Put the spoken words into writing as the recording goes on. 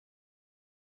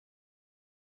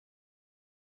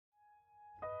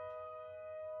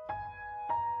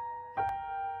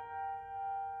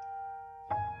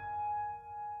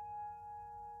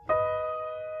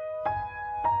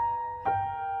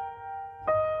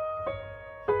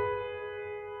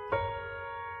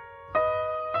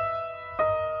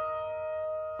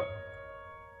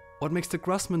What makes the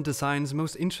Grossman designs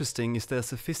most interesting is their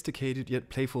sophisticated yet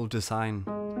playful design.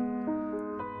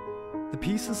 The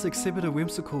pieces exhibit a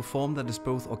whimsical form that is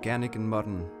both organic and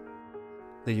modern.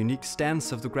 The unique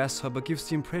stance of the grasshopper gives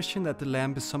the impression that the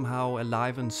lamb is somehow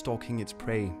alive and stalking its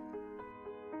prey.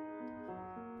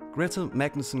 Greta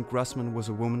Magnusson-Grossman was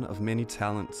a woman of many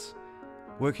talents,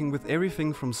 working with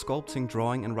everything from sculpting,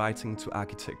 drawing and writing to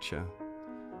architecture.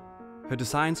 Her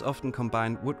designs often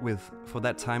combined wood with, for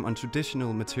that time,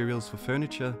 untraditional materials for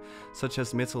furniture, such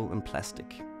as metal and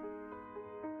plastic.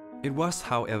 It was,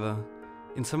 however,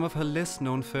 in some of her less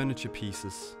known furniture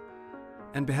pieces,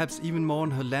 and perhaps even more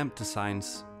in her lamp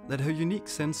designs, that her unique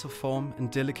sense of form and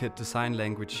delicate design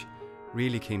language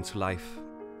really came to life.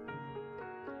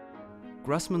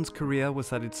 Grossman's career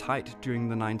was at its height during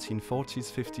the 1940s,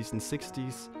 50s and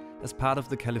 60s as part of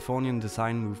the Californian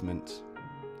design movement.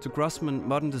 To Grossman,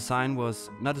 modern design was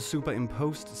not a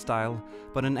superimposed style,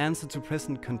 but an answer to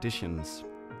present conditions.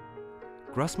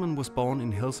 Grossman was born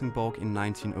in Helsingborg in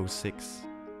 1906.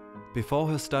 Before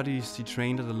her studies, she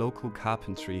trained at a local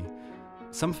carpentry,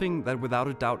 something that without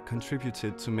a doubt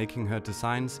contributed to making her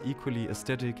designs equally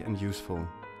aesthetic and useful.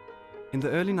 In the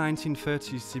early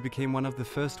 1930s, she became one of the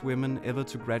first women ever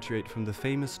to graduate from the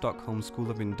famous Stockholm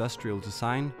School of Industrial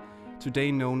Design,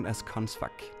 today known as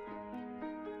Konstfack.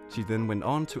 She then went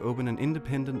on to open an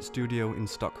independent studio in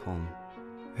Stockholm.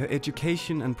 Her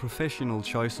education and professional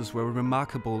choices were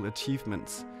remarkable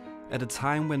achievements at a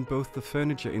time when both the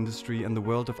furniture industry and the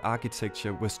world of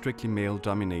architecture were strictly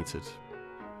male-dominated.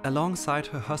 Alongside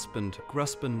her husband,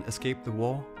 Grossman escaped the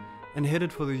war and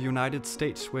headed for the United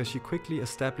States, where she quickly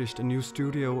established a new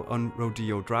studio on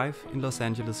Rodeo Drive in Los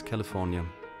Angeles, California.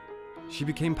 She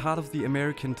became part of the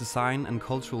American design and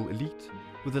cultural elite,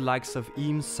 with the likes of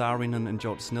Ian Saarinen and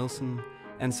George Nelson,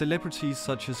 and celebrities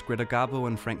such as Greta Garbo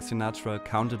and Frank Sinatra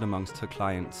counted amongst her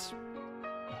clients.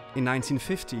 In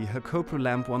 1950, her Cobra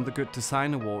lamp won the Good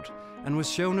Design Award and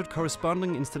was shown at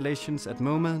corresponding installations at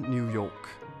MoMA, New York.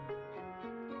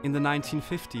 In the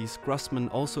 1950s, Grossman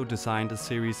also designed a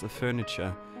series of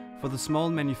furniture for the small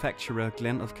manufacturer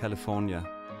Glen of California.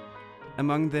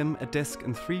 Among them, a desk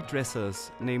and 3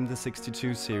 dressers named the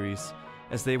 62 series,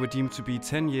 as they were deemed to be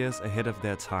 10 years ahead of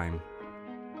their time.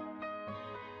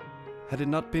 Had it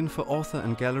not been for author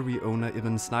and gallery owner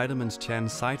Evan Snyderman's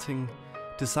chance sighting,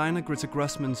 designer Greta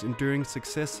Grossman's enduring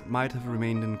success might have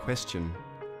remained in question.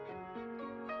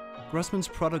 Grossman's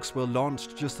products were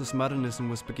launched just as modernism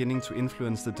was beginning to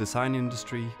influence the design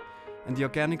industry, and the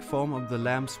organic form of the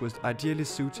lamps was ideally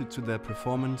suited to their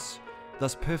performance,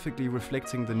 thus perfectly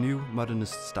reflecting the new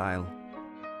modernist style.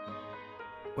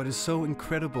 What is so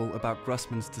incredible about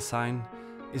Grossman's design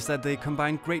is that they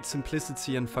combine great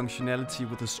simplicity and functionality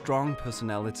with a strong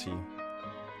personality.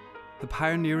 The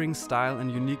pioneering style and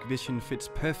unique vision fits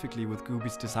perfectly with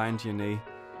Gubi's design DNA,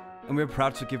 and we're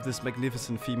proud to give this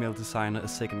magnificent female designer a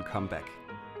second comeback.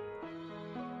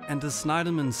 And as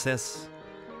Snyderman says,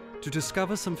 to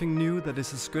discover something new that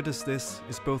is as good as this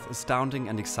is both astounding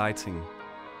and exciting.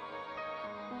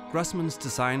 Grossman's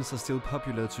designs are still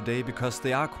popular today because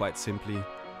they are quite simply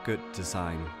good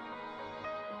design.